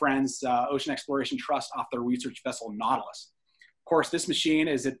by our friends Ocean Exploration Trust off their research vessel Nautilus. Of course, this machine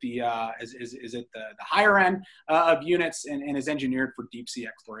is at the higher end of units and is engineered for deep sea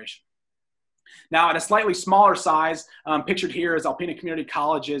exploration. Now, at a slightly smaller size, pictured here is Alpena Community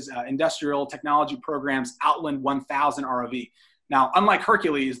College's Industrial Technology Program's Outland 1000 ROV. Now, unlike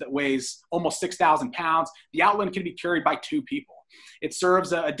Hercules that weighs almost 6,000 pounds, the Outland can be carried by 2 people. It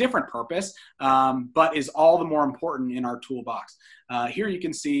serves a different purpose, but is all the more important in our toolbox. Here you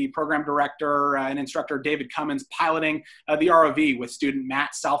can see Program Director and Instructor David Cummins piloting the ROV with student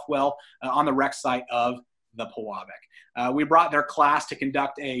Matt Southwell on the wreck site of the Pewabic. We brought their class to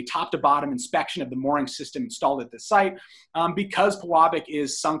conduct a top-to-bottom inspection of the mooring system installed at the site. Because Pewabic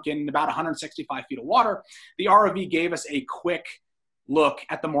is sunk in about 165 feet of water, the ROV gave us a quick look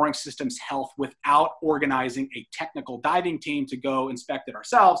at the mooring system's health without organizing a technical diving team to go inspect it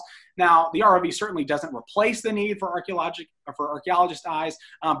ourselves. Now, the ROV certainly doesn't replace the need for archaeologist eyes,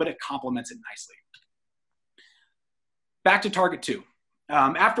 but it complements it nicely. Back to Target 2.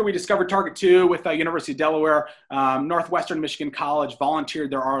 After we discovered Target 2 with University of Delaware, Northwestern Michigan College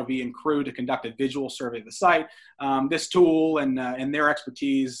volunteered their ROV and crew to conduct a visual survey of the site. This tool and their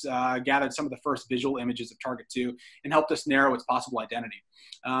expertise gathered some of the first visual images of Target 2 and helped us narrow its possible identity.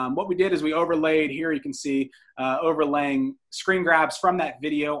 What we did is we overlaid, here you can see overlaying screen grabs from that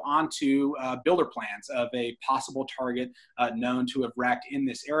video onto builder plans of a possible target known to have wrecked in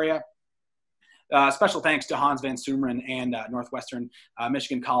this area. Special thanks to Hans van Sumeren and Northwestern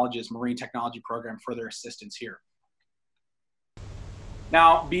Michigan College's Marine Technology Program for their assistance here.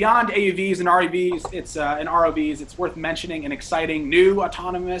 Now, beyond AUVs and ROVs, it's worth mentioning an exciting new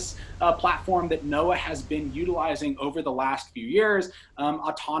autonomous platform that NOAA has been utilizing over the last few years,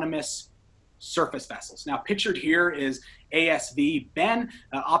 autonomous surface vessels. Now, pictured here is ASV Ben,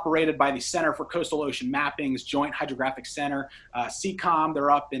 operated by the Center for Coastal Ocean Mapping's Joint Hydrographic Center, CCOM.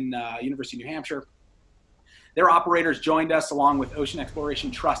 They're up in University of New Hampshire. Their operators joined us along with Ocean Exploration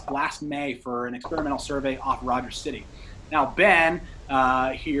Trust last May for an experimental survey off Rogers City. Now, Ben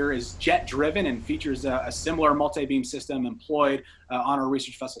here is jet-driven and features a similar multi-beam system employed on our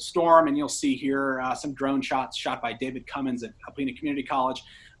research vessel Storm, and you'll see here some drone shots shot by David Cummins at Alpena Community College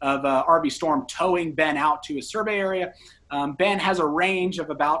of RV Storm towing Ben out to a survey area. Ben has a range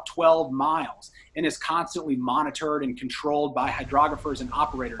of about 12 miles and is constantly monitored and controlled by hydrographers and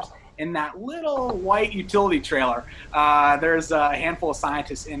operators. In that little white utility trailer, there's a handful of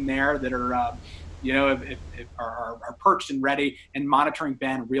scientists in there that are are perched and ready and monitoring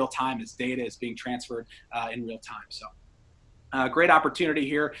Ben real time as data is being transferred in real time. So great opportunity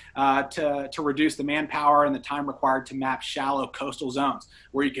here to reduce the manpower and the time required to map shallow coastal zones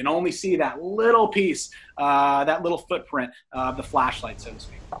where you can only see that little piece, that little footprint of the flashlight, so to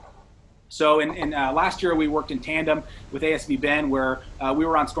speak. So in last year, we worked in tandem with ASV Ben, where we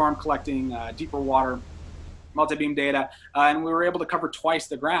were on Storm collecting deeper water multi-beam data, and we were able to cover twice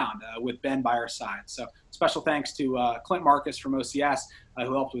the ground with Ben by our side. So special thanks to Clint Marcus from OCS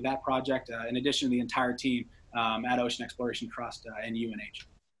who helped with that project, in addition to the entire team at Ocean Exploration Trust and UNH.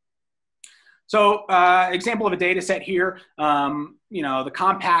 So example of a data set here, the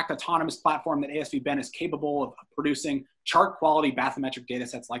compact autonomous platform that ASV Ben is capable of producing chart quality bathymetric data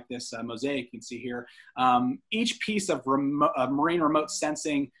sets like this mosaic you can see here. Each piece of marine remote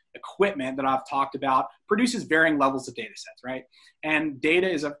sensing equipment that I've talked about produces varying levels of data sets, right? And data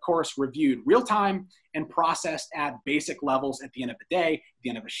is, of course, reviewed real time and processed at basic levels at the end of the day, at the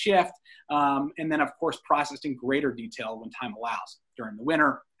end of a shift, and then, of course, processed in greater detail when time allows, during the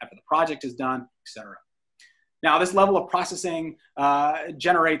winter, after the project is done, etc. Now, this level of processing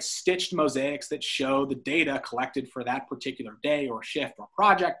generates stitched mosaics that show the data collected for that particular day or shift or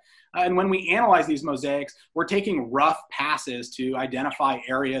project. And when we analyze these mosaics, we're taking rough passes to identify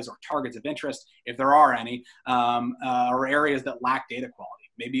areas or targets of interest, if there are any, or areas that lack data quality.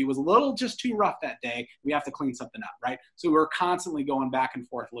 Maybe it was a little just too rough that day. We have to clean something up, right? So we're constantly going back and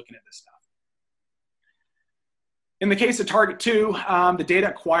forth looking at this stuff. In the case of Target 2, the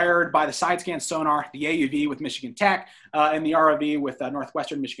data acquired by the side-scan sonar, the AUV with Michigan Tech, and the ROV with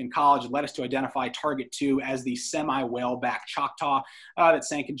Northwestern Michigan College led us to identify Target 2 as the semi-whaleback Choctaw that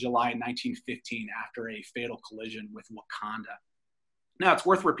sank in July 1915 after a fatal collision with Wakanda. Now, it's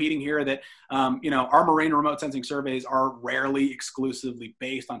worth repeating here that our marine remote sensing surveys are rarely exclusively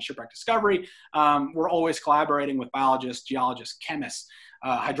based on shipwreck discovery. We're always collaborating with biologists, geologists, chemists,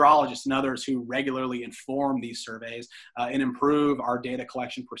 hydrologists, and others who regularly inform these surveys and improve our data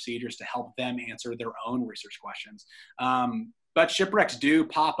collection procedures to help them answer their own research questions. But shipwrecks do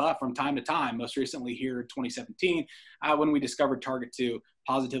pop up from time to time, most recently here in 2017, when we discovered Target 2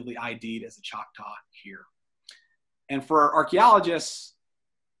 positively ID'd as a Choctaw here. And for archaeologists,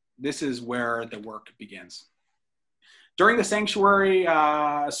 this is where the work begins. During the sanctuary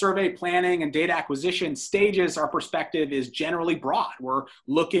survey planning and data acquisition stages, our perspective is generally broad. We're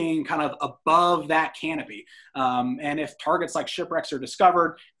looking kind of above that canopy. And if targets like shipwrecks are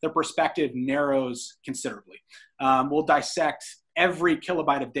discovered, the perspective narrows considerably. We'll dissect every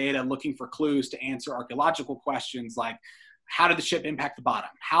kilobyte of data looking for clues to answer archaeological questions like, how did the ship impact the bottom?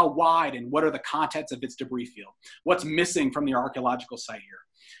 How wide and what are the contents of its debris field? What's missing from the archaeological site here?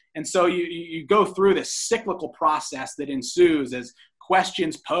 And so you go through this cyclical process that ensues as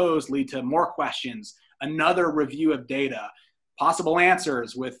questions posed lead to more questions, another review of data, possible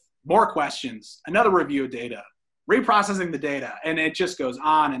answers with more questions, another review of data, reprocessing the data, and it just goes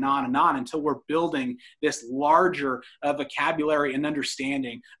on and on and on until we're building this larger vocabulary and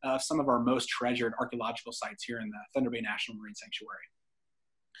understanding of some of our most treasured archaeological sites here in the Thunder Bay National Marine Sanctuary.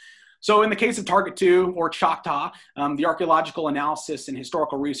 So in the case of Target 2 or Choctaw, the archaeological analysis and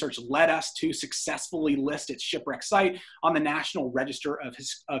historical research led us to successfully list its shipwreck site on the National Register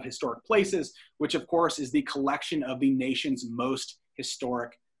of Historic Places, which of course is the collection of the nation's most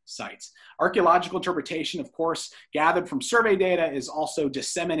historic sites. Archaeological interpretation, of course, gathered from survey data is also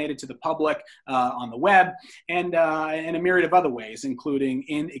disseminated to the public on the web and in a myriad of other ways, including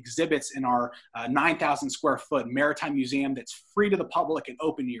in exhibits in our 9,000 square foot maritime museum that's free to the public and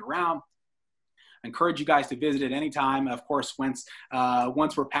open year round. I encourage you guys to visit it anytime. Of course, once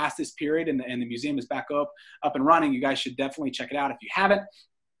we're past this period and the museum is back up and running, you guys should definitely check it out if you haven't.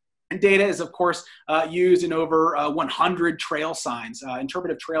 And data is, of course, used in over 100 trail signs,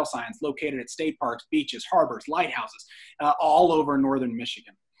 interpretive trail signs located at state parks, beaches, harbors, lighthouses, all over northern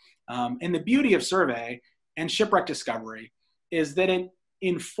Michigan. And the beauty of survey and shipwreck discovery is that it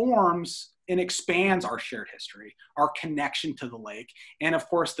informs and expands our shared history, our connection to the lake, and of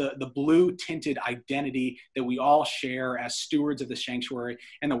course, the blue-tinted identity that we all share as stewards of the sanctuary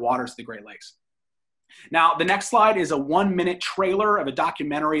and the waters of the Great Lakes. Now, the next slide is a 1-minute trailer of a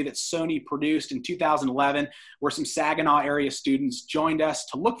documentary that Sony produced in 2011, where some Saginaw area students joined us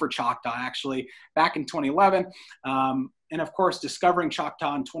to look for Choctaw, actually, back in 2011. And of course, discovering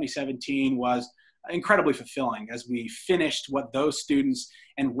Choctaw in 2017 was incredibly fulfilling as we finished what those students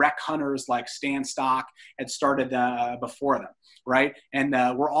and wreck hunters like Stan Stock had started before them, right? And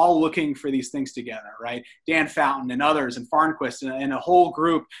we're all looking for these things together, right? Dan Fountain and others and Farnquist and a whole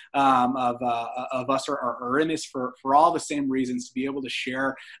group of us are in this for all the same reasons, to be able to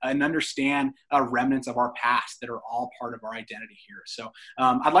share and understand remnants of our past that are all part of our identity here. So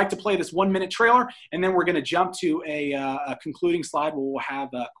I'd like to play this 1-minute trailer, and then we're going to jump to a concluding slide where we'll have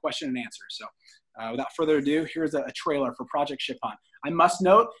a question and answer. So without further ado, here's a trailer for Project Ship Hunt. I must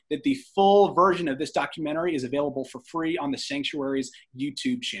note that the full version of this documentary is available for free on the Sanctuary's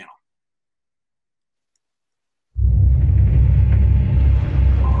YouTube channel.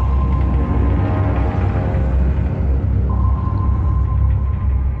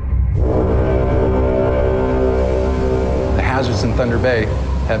 The hazards in Thunder Bay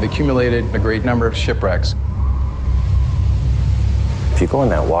have accumulated a great number of shipwrecks. If you go in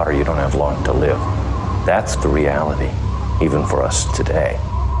that water, you don't have long to live. That's the reality, even for us today.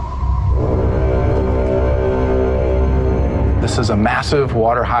 This is a massive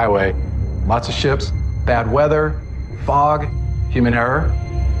water highway. Lots of ships, bad weather, fog, human error.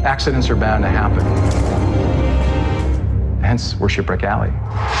 Accidents are bound to happen. Hence, we're Shipwreck Alley.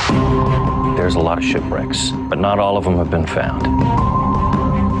 There's a lot of shipwrecks, but not all of them have been found.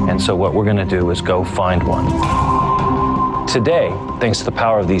 And so what we're going to do is go find one. Today, Thanks to the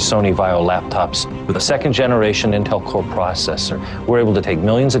power of these Sony Vaio laptops, with a second-generation Intel Core processor, we're able to take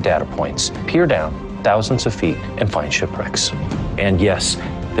millions of data points, peer down thousands of feet, and find shipwrecks. And yes,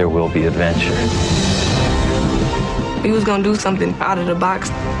 there will be adventure. We was gonna do something out of the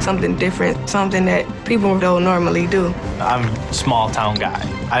box, something different, something that people don't normally do. I'm a small town guy.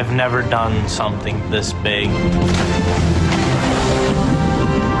 I've never done something this big.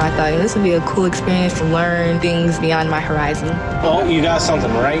 I thought this would be a cool experience to learn things beyond my horizon. Oh, you got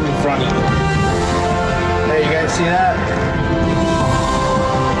something right in front of you. Hey, you guys see that?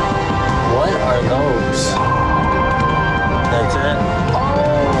 What are those? That's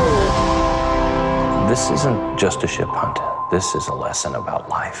it? This isn't just a ship hunt. This is a lesson about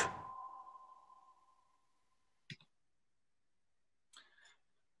life.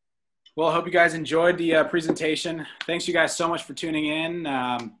 Well, I hope you guys enjoyed the presentation. Thanks you guys so much for tuning in.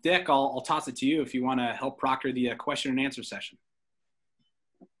 Dick, I'll toss it to you if you want to help proctor the question and answer session.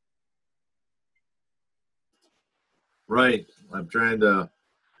 Right. I'm trying to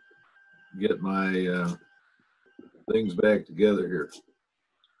get my things back together here.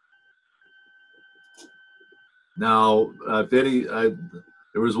 Now, there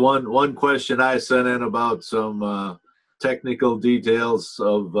was one question I sent in about some technical details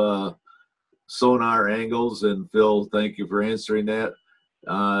of sonar angles, and Phil, thank you for answering that.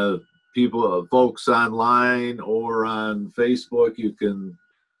 Folks online or on Facebook, you can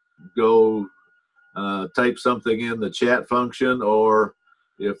go type something in the chat function, or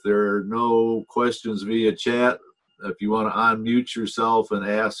if there are no questions via chat, if you want to unmute yourself and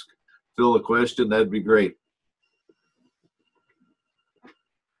ask Phil a question, that'd be great.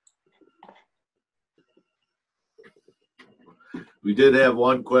 We did have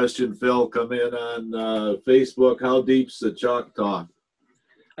one question, Phil, come in on Facebook. How deep's the Choctaw?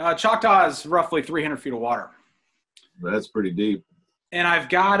 Choctaw is roughly 300 feet of water. That's pretty deep. And I've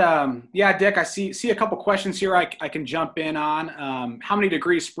got, yeah, Dick, I see a couple questions here I can jump in on. How many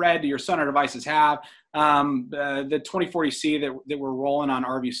degrees spread do your sonar devices have? The 2040C that we're rolling on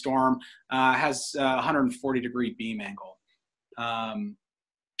RV Storm has 140 degree beam angle.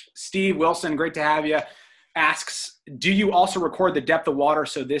 Steve Wilson, great to have you, asks, do you also record the depth of water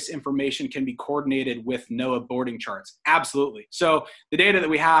so this information can be coordinated with NOAA boarding charts? Absolutely. So the data that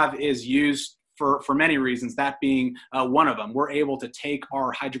we have is used for many reasons, that being one of them. We're able to take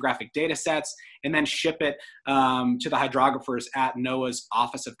our hydrographic data sets and then ship it to the hydrographers at NOAA's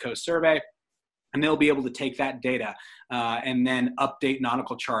Office of Coast Survey, and they'll be able to take that data and then update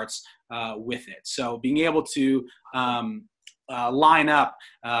nautical charts with it. So being able to line up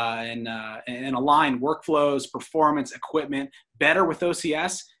and align workflows, performance, equipment better with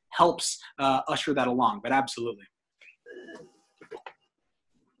OCS helps usher that along, but absolutely.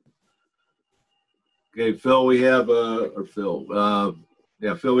 Okay, Phil, we have Phil,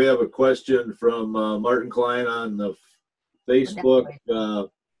 we have a question from Martin Klein on the Facebook. The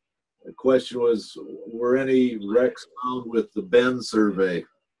question was, were any wrecks found with the Ben survey?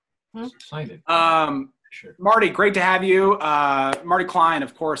 Excited. Sure. Marty, great to have you. Marty Klein,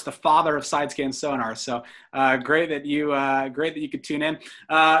 of course, the father of side-scan sonar. So great that you could tune in.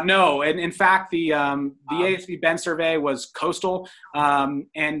 No, and in fact, the ASB Ben survey was coastal, and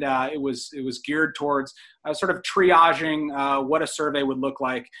it was geared towards sort of triaging what a survey would look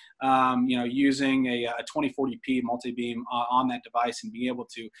like, using a 2040p multi-beam on that device and being able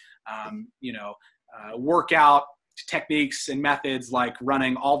to, work out techniques and methods like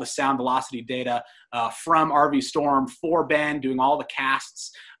running all the sound velocity data from RV Storm for Ben, doing all the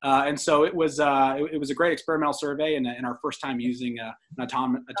casts, and so it was a great experimental survey and our first time using an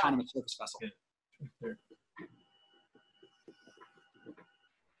autonomous surface vessel.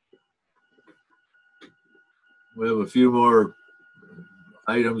 We have a few more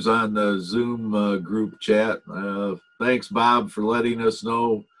items on the Zoom group chat. Thanks, Bob, for letting us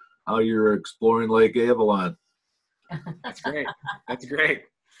know how you're exploring Lake Avalon. That's great. That's great.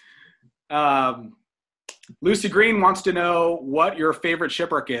 Lucy Green wants to know what your favorite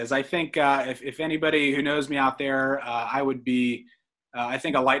shipwreck is. I think if anybody who knows me out there, I would be. I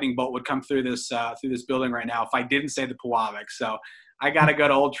think a lightning bolt would come through this building right now if I didn't say the Pewavik. So I got to go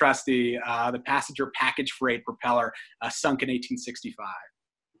to Old Trusty, the passenger package freight propeller, sunk in 1865.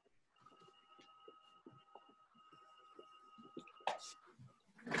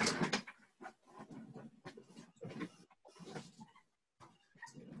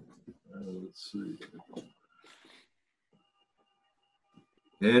 Let's see.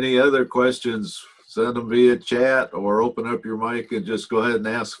 Any other questions? Send them via chat or open up your mic and just go ahead and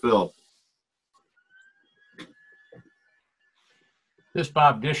ask Phil. This is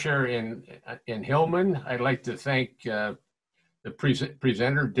Bob Disher in Hillman. I'd like to thank the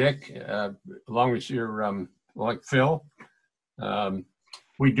presenter, Dick, along with your, like Phil.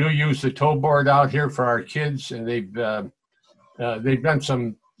 We do use the tow board out here for our kids, and they've done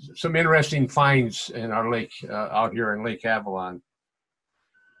some interesting finds in our lake out here in Lake Avalon.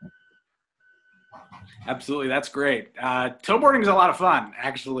 Absolutely, that's great. Towboarding is a lot of fun,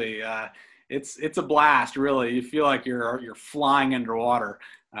 actually. It's a blast, really. You feel like you're flying underwater.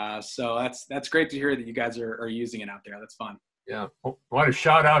 So that's great to hear that you guys are using it out there. That's fun. Yeah, I want to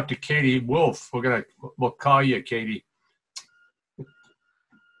shout out to Katie Wolf. We'll call you, Katie.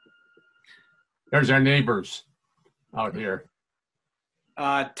 There's our neighbors out here.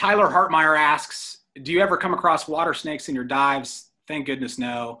 Tyler Hartmeyer asks, do you ever come across water snakes in your dives? Thank goodness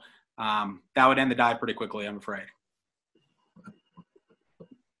no. That would end the dive pretty quickly, I'm afraid.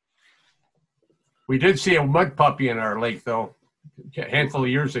 We did see a mud puppy in our lake, though, a handful of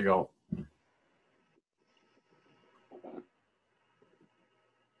years ago.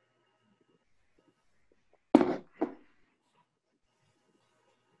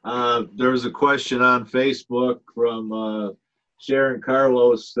 There was a question on Facebook from Sharon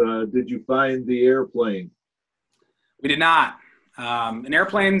Carlos. Did you find the airplane? We did not. And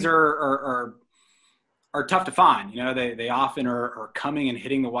airplanes are tough to find. You know, they often are coming and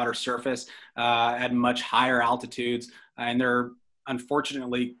hitting the water surface at much higher altitudes, and they're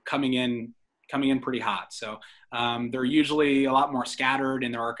unfortunately coming in pretty hot. So they're usually a lot more scattered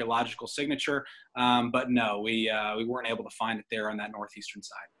in their archaeological signature. But no, we weren't able to find it there on that northeastern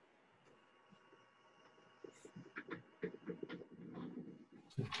side.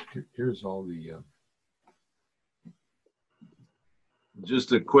 Here's all the.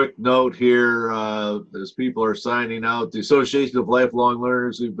 Just a quick note here, as people are signing out, the Association of Lifelong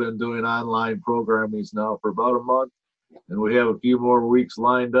Learners, we've been doing online programming now for about a month, and we have a few more weeks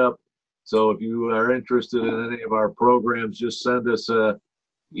lined up. So if you are interested in any of our programs, just send us an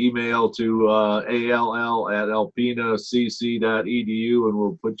email to all@alpinacc.edu, and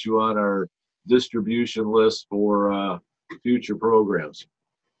we'll put you on our distribution list for future programs.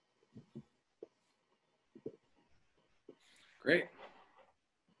 Great.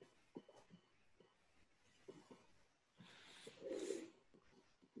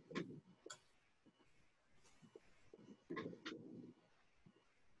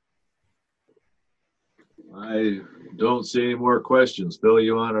 I don't see any more questions. Bill,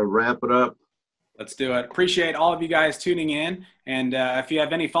 you want to wrap it up? Let's do it. Appreciate all of you guys tuning in. And if you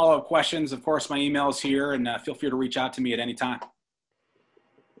have any follow-up questions, of course, my email is here, and feel free to reach out to me at any time.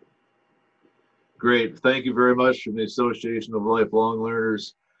 Great. Thank you very much from the Association of Lifelong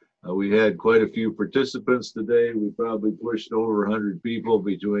Learners. We had quite a few participants today. We probably pushed over 100 people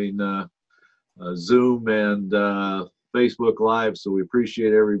between Zoom and Facebook Live. So we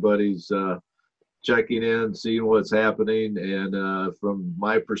appreciate everybody's checking in, seeing what's happening. And from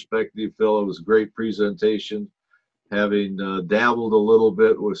my perspective, Phil, it was a great presentation. Having dabbled a little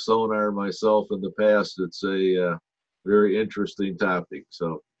bit with sonar myself in the past, it's a very interesting topic.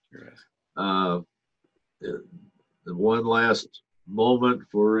 So one last moment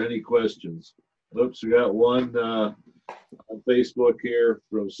for any questions. Oops, we got one on Facebook here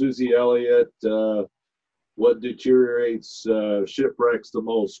from Susie Elliott. What deteriorates shipwrecks the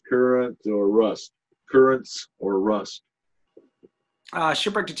most, current or rust? Currents or rust?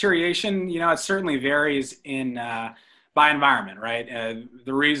 Shipwreck deterioration, you know, it certainly varies in by environment, right?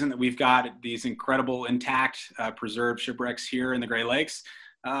 The reason that we've got these incredible intact preserved shipwrecks here in the Great Lakes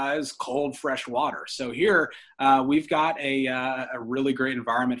is cold, fresh water. So here we've got a really great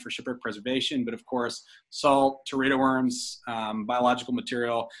environment for shipwreck preservation, but of course, salt, teredo worms, biological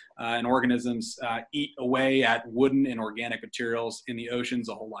material, and organisms eat away at wooden and organic materials in the oceans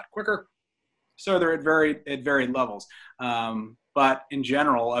a whole lot quicker. So they're at varied levels. But in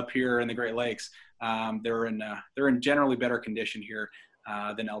general, up here in the Great Lakes, they're in generally better condition here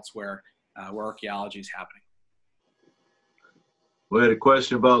than elsewhere where archaeology is happening. We had a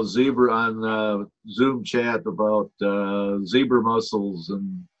question about zebra on Zoom chat about zebra mussels,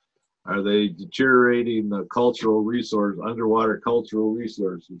 and are they deteriorating the underwater cultural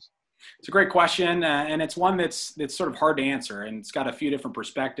resources? It's a great question, and it's one that's sort of hard to answer, and it's got a few different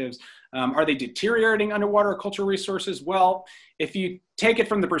perspectives. Are they deteriorating underwater cultural resources? Well, if you take it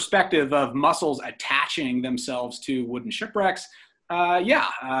from the perspective of mussels attaching themselves to wooden shipwrecks,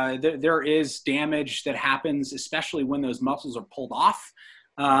 there is damage that happens, especially when those mussels are pulled off.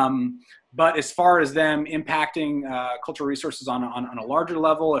 But as far as them impacting cultural resources on a larger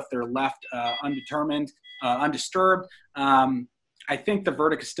level, if they're left undisturbed, I think the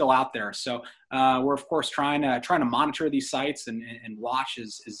verdict is still out there. So we're of course trying to monitor these sites and watch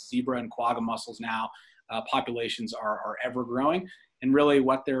as zebra and quagga mussels now populations are ever growing, and really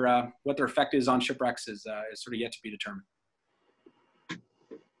what their effect is on shipwrecks is sort of yet to be determined.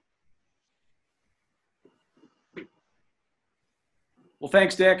 Well,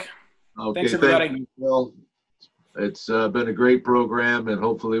 thanks, Dick. Okay, thanks, everybody. Thank you, Phil. It's been a great program, and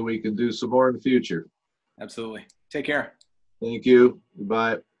hopefully we can do some more in the future. Absolutely. Take care. Thank you.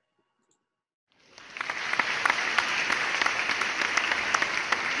 Goodbye.